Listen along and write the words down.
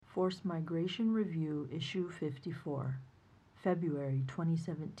Forced Migration Review, Issue 54, February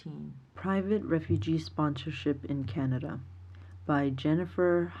 2017. Private Refugee Sponsorship in Canada by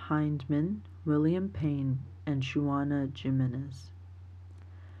Jennifer Hindman, William Payne, and Shuana Jimenez.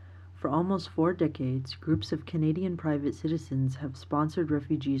 For almost 4 decades, groups of Canadian private citizens have sponsored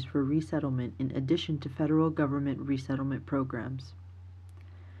refugees for resettlement in addition to federal government resettlement programs.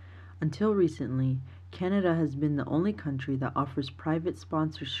 Until recently, Canada has been the only country that offers private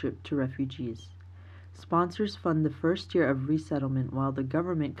sponsorship to refugees. Sponsors fund the first year of resettlement while the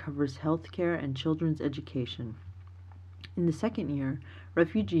government covers health care and children's education. In the second year,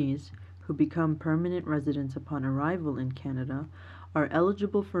 refugees, who become permanent residents upon arrival in Canada, are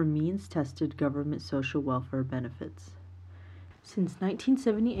eligible for means-tested government social welfare benefits. Since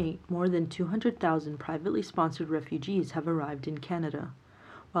 1978, more than 200,000 privately sponsored refugees have arrived in Canada.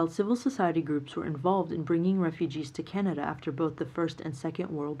 While civil society groups were involved in bringing refugees to Canada after both the First and Second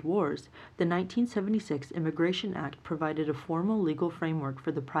World Wars, the 1976 Immigration Act provided a formal legal framework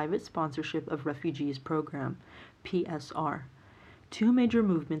for the Private Sponsorship of Refugees Program, PSR. 2 major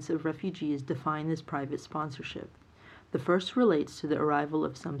movements of refugees define this private sponsorship. The first relates to the arrival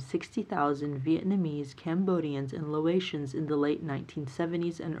of some 60,000 Vietnamese, Cambodians, and Laotians in the late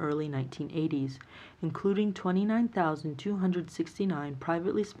 1970s and early 1980s, including 29,269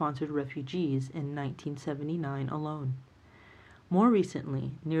 privately sponsored refugees in 1979 alone. More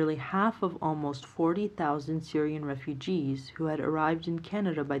recently, nearly half of almost 40,000 Syrian refugees who had arrived in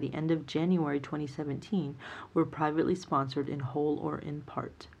Canada by the end of January 2017 were privately sponsored in whole or in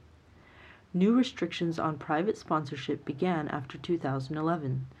part. New restrictions on private sponsorship began after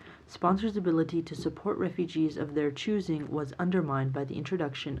 2011. Sponsors' ability to support refugees of their choosing was undermined by the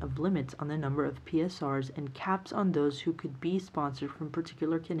introduction of limits on the number of PSRs and caps on those who could be sponsored from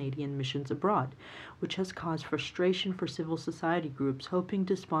particular Canadian missions abroad, which has caused frustration for civil society groups hoping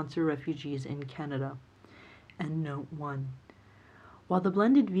to sponsor refugees in Canada. Endnote 1. While the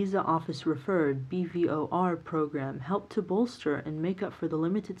Blended Visa Office Referred BVOR program helped to bolster and make up for the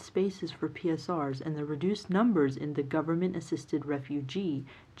limited spaces for PSRs and the reduced numbers in the Government-Assisted Refugee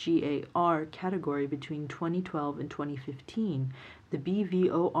GAR category between 2012 and 2015, the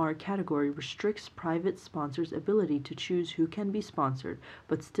BVOR category restricts private sponsors' ability to choose who can be sponsored,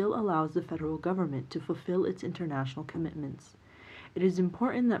 but still allows the federal government to fulfill its international commitments. It is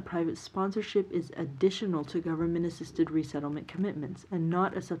important that private sponsorship is additional to government-assisted resettlement commitments and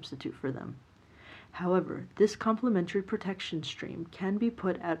not a substitute for them. However, this complementary protection stream can be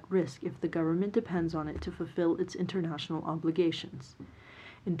put at risk if the government depends on it to fulfill its international obligations.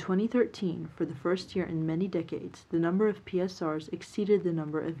 In 2013, for the first year in many decades, the number of PSRs exceeded the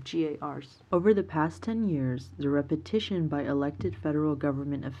number of GARs. Over the past 10 years, the repetition by elected federal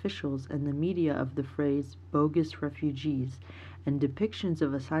government officials and the media of the phrase bogus refugees and depictions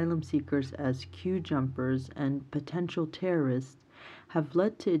of asylum seekers as queue jumpers and potential terrorists have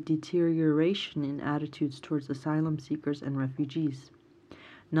led to a deterioration in attitudes towards asylum seekers and refugees.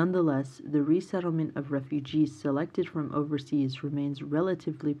 Nonetheless, the resettlement of refugees selected from overseas remains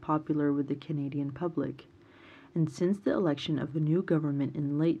relatively popular with the Canadian public. And since the election of a new government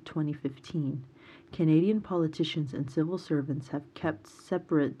in late 2015, Canadian politicians and civil servants have kept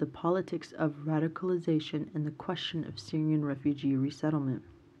separate the politics of radicalization and the question of Syrian refugee resettlement.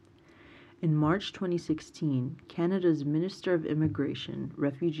 In March 2016, Canada's Minister of Immigration,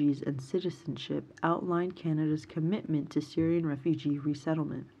 Refugees and Citizenship outlined Canada's commitment to Syrian refugee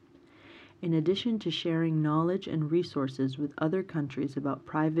resettlement. In addition to sharing knowledge and resources with other countries about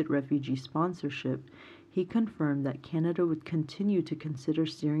private refugee sponsorship, he confirmed that Canada would continue to consider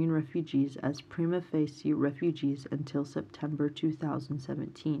Syrian refugees as prima facie refugees until September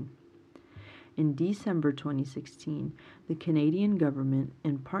 2017. In December 2016, the Canadian government,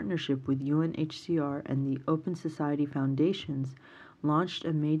 in partnership with UNHCR and the Open Society Foundations, launched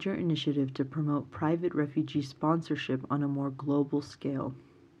a major initiative to promote private refugee sponsorship on a more global scale.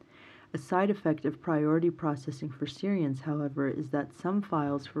 A side effect of priority processing for Syrians, however, is that some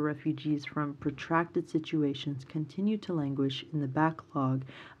files for refugees from protracted situations continue to languish in the backlog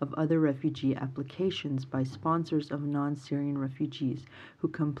of other refugee applications by sponsors of non-Syrian refugees who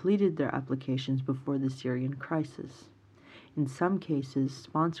completed their applications before the Syrian crisis. In some cases,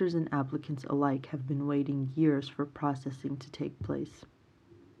 sponsors and applicants alike have been waiting years for processing to take place.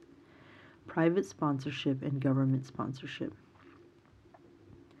 Private sponsorship and government sponsorship.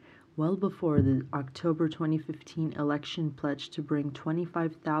 Well before the October 2015 election pledge to bring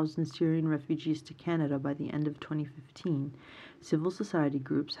 25,000 Syrian refugees to Canada by the end of 2015, civil society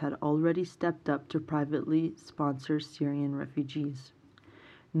groups had already stepped up to privately sponsor Syrian refugees.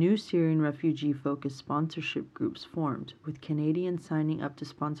 New Syrian refugee-focused sponsorship groups formed, with Canadians signing up to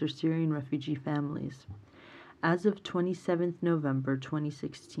sponsor Syrian refugee families. As of 27 November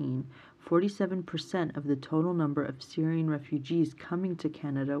 2016, 47% of the total number of Syrian refugees coming to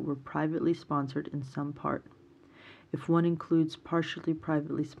Canada were privately sponsored in some part. If one includes partially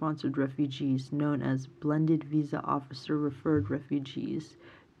privately sponsored refugees known as Blended Visa Officer Referred Refugees,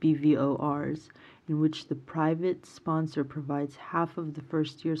 BVORs, in which the private sponsor provides half of the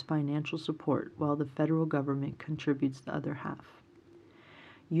first year's financial support while the federal government contributes the other half.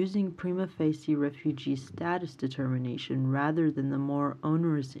 Using prima facie refugee status determination rather than the more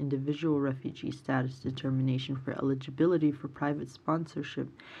onerous individual refugee status determination for eligibility for private sponsorship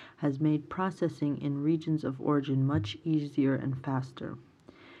has made processing in regions of origin much easier and faster.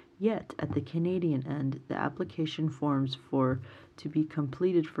 Yet, at the Canadian end, the application forms to be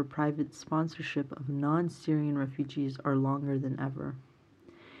completed for private sponsorship of non-Syrian refugees are longer than ever.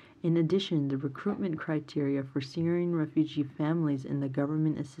 In addition, the recruitment criteria for Syrian refugee families in the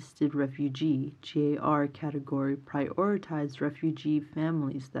government-assisted refugee (GAR) category prioritized refugee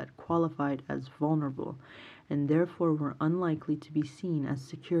families that qualified as vulnerable and therefore were unlikely to be seen as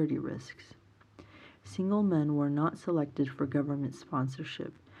security risks. Single men were not selected for government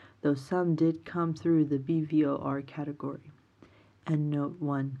sponsorship, though some did come through the BVOR category. Endnote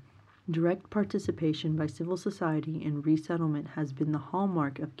 1. Direct participation by civil society in resettlement has been the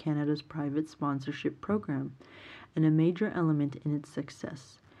hallmark of Canada's private sponsorship program and a major element in its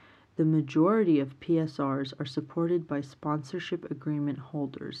success. The majority of PSRs are supported by sponsorship agreement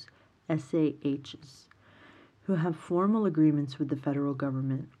holders, SAHs, who have formal agreements with the federal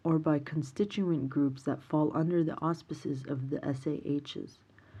government, or by constituent groups that fall under the auspices of the SAHs.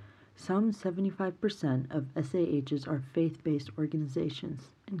 Some 75% of SAHs are faith-based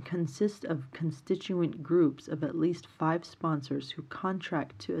organizations and consist of constituent groups of at least 5 sponsors who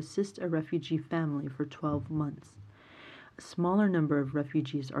contract to assist a refugee family for 12 months. A smaller number of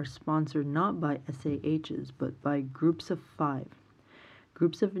refugees are sponsored not by SAHs but by groups of 5,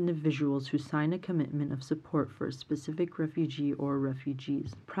 groups of individuals who sign a commitment of support for a specific refugee or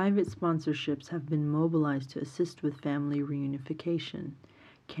refugees. Private sponsorships have been mobilized to assist with family reunification.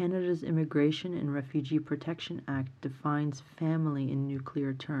 Canada's Immigration and Refugee Protection Act defines family in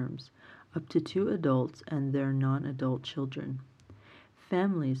nuclear terms, up to 2 adults and their non-adult children.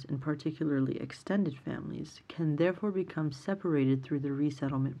 Families, and particularly extended families, can therefore become separated through the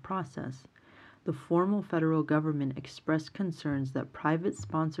resettlement process. The formal federal government expressed concerns that private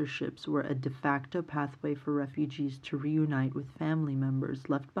sponsorships were a de facto pathway for refugees to reunite with family members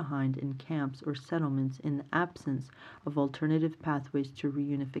left behind in camps or settlements in the absence of alternative pathways to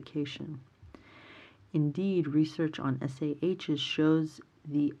reunification. Indeed, research on SAHs shows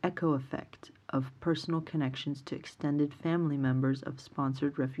the echo effect of personal connections to extended family members of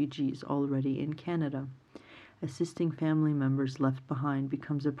sponsored refugees already in Canada. Assisting family members left behind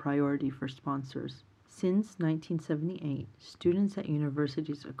becomes a priority for sponsors. Since 1978, students at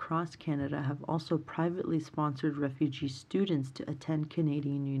universities across Canada have also privately sponsored refugee students to attend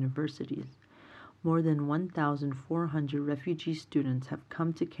Canadian universities. More than 1,400 refugee students have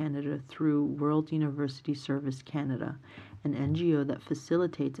come to Canada through World University Service Canada, an NGO that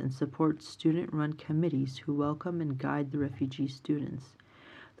facilitates and supports student-run committees who welcome and guide the refugee students.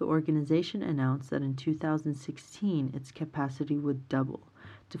 The organization announced that in 2016 its capacity would double,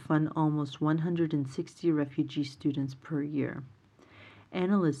 to fund almost 160 refugee students per year.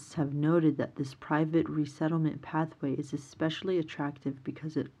 Analysts have noted that this private resettlement pathway is especially attractive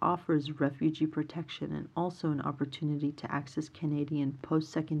because it offers refugee protection and also an opportunity to access Canadian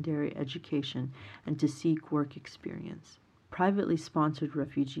post-secondary education and to seek work experience. Privately sponsored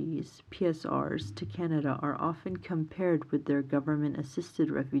refugees, PSRs, to Canada are often compared with their government-assisted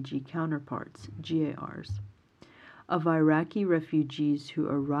refugee counterparts, GARs. Of Iraqi refugees who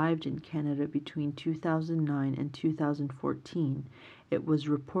arrived in Canada between 2009 and 2014, it was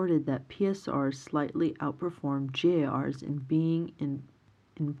reported that PSRs slightly outperformed GARs in being in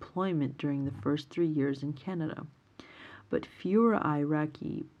employment during the first 3 years in Canada. But fewer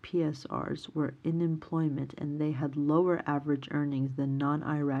Iraqi PSRs were in employment and they had lower average earnings than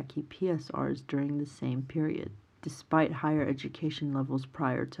non-Iraqi PSRs during the same period, despite higher education levels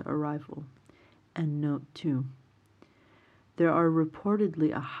prior to arrival. And note 2. There are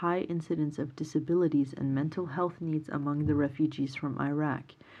reportedly a high incidence of disabilities and mental health needs among the refugees from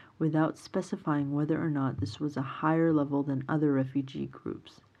Iraq, without specifying whether or not this was a higher level than other refugee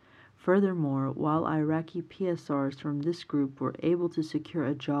groups. Furthermore, while Iraqi PSRs from this group were able to secure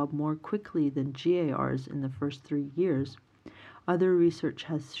a job more quickly than GARs in the first 3 years, Other research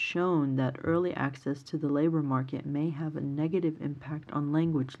has shown that early access to the labor market may have a negative impact on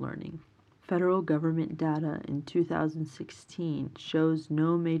language learning. Federal government data in 2016 shows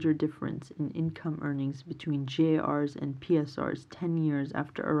no major difference in income earnings between GARs and PSRs 10 years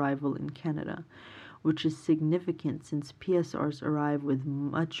after arrival in Canada, which is significant since PSRs arrive with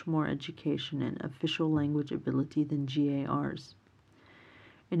much more education and official language ability than GARs.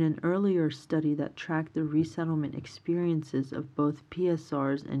 In an earlier study that tracked the resettlement experiences of both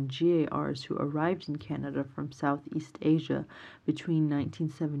PSRs and GARs who arrived in Canada from Southeast Asia between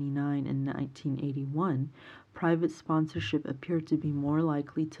 1979 and 1981, private sponsorship appeared to be more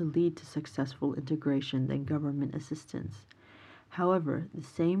likely to lead to successful integration than government assistance. However, the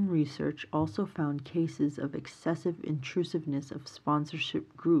same research also found cases of excessive intrusiveness of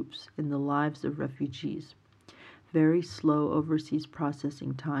sponsorship groups in the lives of refugees, very slow overseas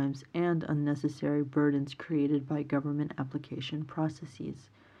processing times, and unnecessary burdens created by government application processes.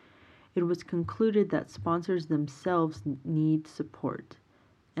 It was concluded that sponsors themselves need support.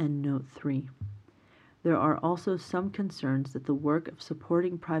 And note 3. There are also some concerns that the work of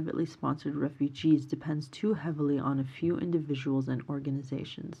supporting privately sponsored refugees depends too heavily on a few individuals and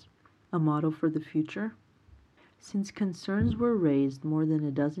organizations. A model for the future? Since concerns were raised more than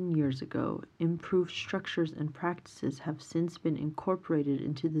a dozen years ago, improved structures and practices have since been incorporated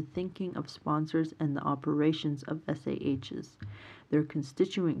into the thinking of sponsors and the operations of SAHs, their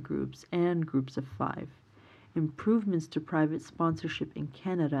constituent groups, and groups of 5. Improvements to private sponsorship in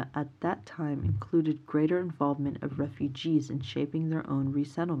Canada at that time included greater involvement of refugees in shaping their own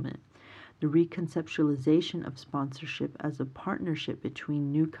resettlement, the reconceptualization of sponsorship as a partnership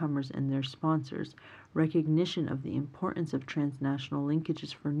between newcomers and their sponsors, recognition of the importance of transnational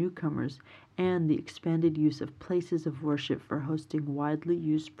linkages for newcomers, and the expanded use of places of worship for hosting widely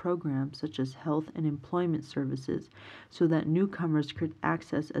used programs such as health and employment services so that newcomers could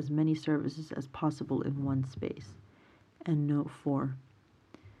access as many services as possible in one space. And note 4.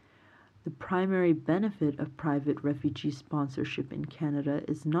 The primary benefit of private refugee sponsorship in Canada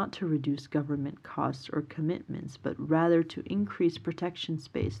is not to reduce government costs or commitments, but rather to increase protection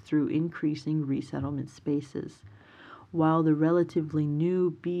space through increasing resettlement spaces. While the relatively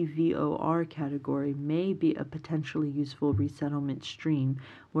new BVOR category may be a potentially useful resettlement stream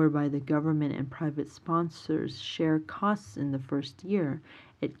whereby the government and private sponsors share costs in the first year,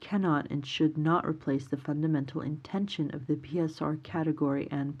 it cannot and should not replace the fundamental intention of the PSR category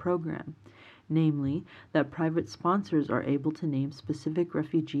and program, namely, that private sponsors are able to name specific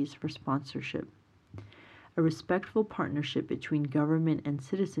refugees for sponsorship. A respectful partnership between government and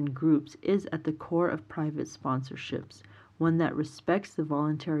citizen groups is at the core of private sponsorships, one that respects the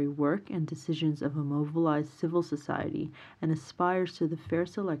voluntary work and decisions of a mobilized civil society and aspires to the fair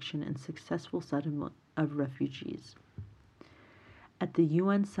selection and successful settlement of refugees. At the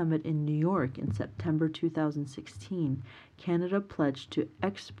UN Summit in New York in September 2016, Canada pledged to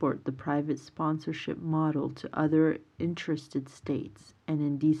export the private sponsorship model to other interested states, and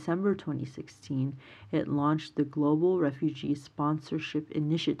in December 2016, it launched the Global Refugee Sponsorship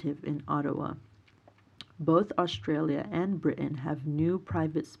Initiative in Ottawa. Both Australia and Britain have new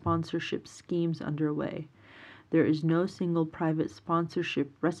private sponsorship schemes underway. There is no single private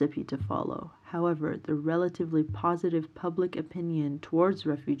sponsorship recipe to follow. However, the relatively positive public opinion towards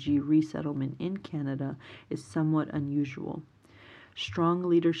refugee resettlement in Canada is somewhat unusual. Strong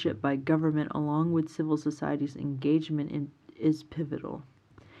leadership by government along with civil society's engagement is pivotal.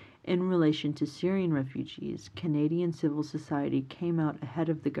 In relation to Syrian refugees, Canadian civil society came out ahead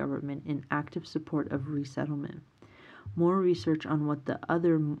of the government in active support of resettlement. More research on what the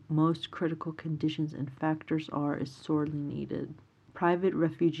other most critical conditions and factors are is sorely needed. Private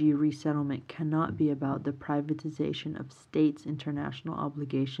refugee resettlement cannot be about the privatization of states' international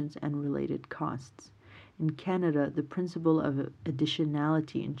obligations and related costs. In Canada, the principle of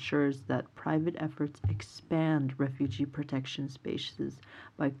additionality ensures that private efforts expand refugee protection spaces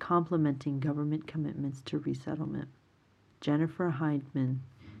by complementing government commitments to resettlement. Jennifer Hindman,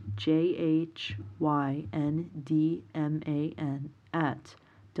 JHYNDMAN at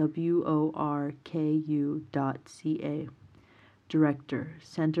WORKU.ca. Director,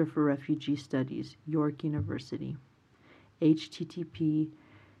 Center for Refugee Studies, York University.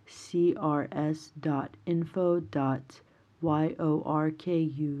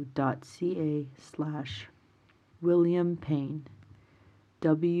 http://crs.info.yorku.ca/ William Payne,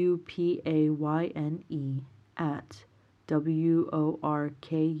 WPAYNE at WORKU.ca.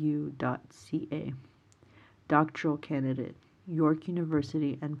 Doctoral candidate, York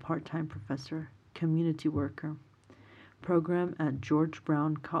University and part-time professor, community worker. Program at George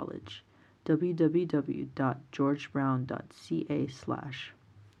Brown College, www.georgebrown.ca/.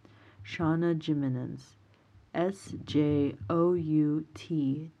 Shauna Jimenez,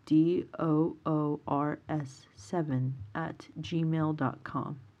 SJOUTDOORS7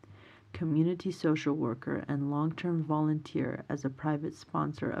 @gmail.com. Community social worker and long-term volunteer as a private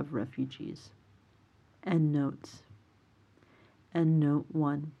sponsor of refugees. Endnotes. Endnote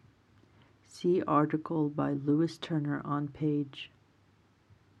 1. See article by Lewis Turner on page.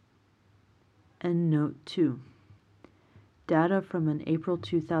 Endnote 2. Data from an April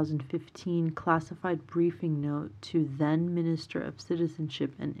 2015 classified briefing note to then Minister of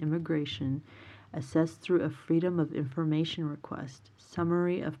Citizenship and Immigration, assessed through a Freedom of Information request.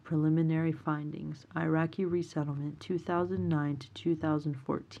 Summary of preliminary findings. Iraqi resettlement 2009 to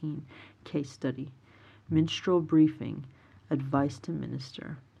 2014 case study. Minstrel briefing. Advice to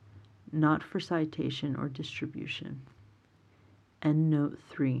minister. Not for citation or distribution. Endnote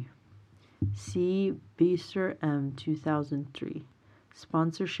 3. See Beiser M. 2003.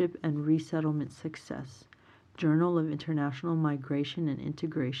 Sponsorship and Resettlement Success. Journal of International Migration and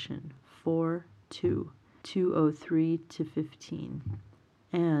Integration. 4-2-203-15.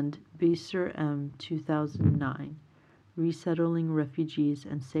 And Beiser M. 2009. Resettling Refugees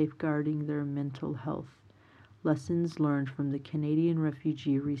and Safeguarding Their Mental Health. Lessons learned from the Canadian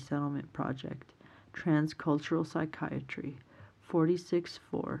Refugee Resettlement Project. Transcultural Psychiatry.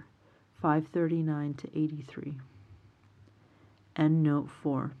 46-4. 539-83. Endnote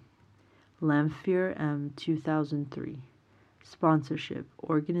 4. Lamphere M. 2003. Sponsorship,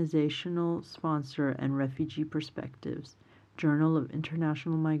 Organizational Sponsor and Refugee Perspectives. Journal of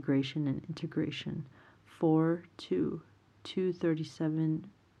International Migration and Integration.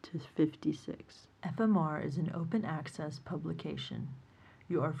 4-2-237-56. FMR is an open access publication.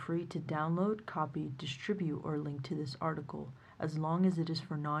 You are free to download, copy, distribute, or link to this article, as long as it is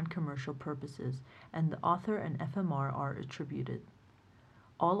for non-commercial purposes, and the author and FMR are attributed.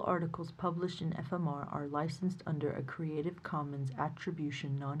 All articles published in FMR are licensed under a Creative Commons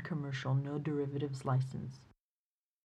Attribution Non-Commercial No Derivatives license.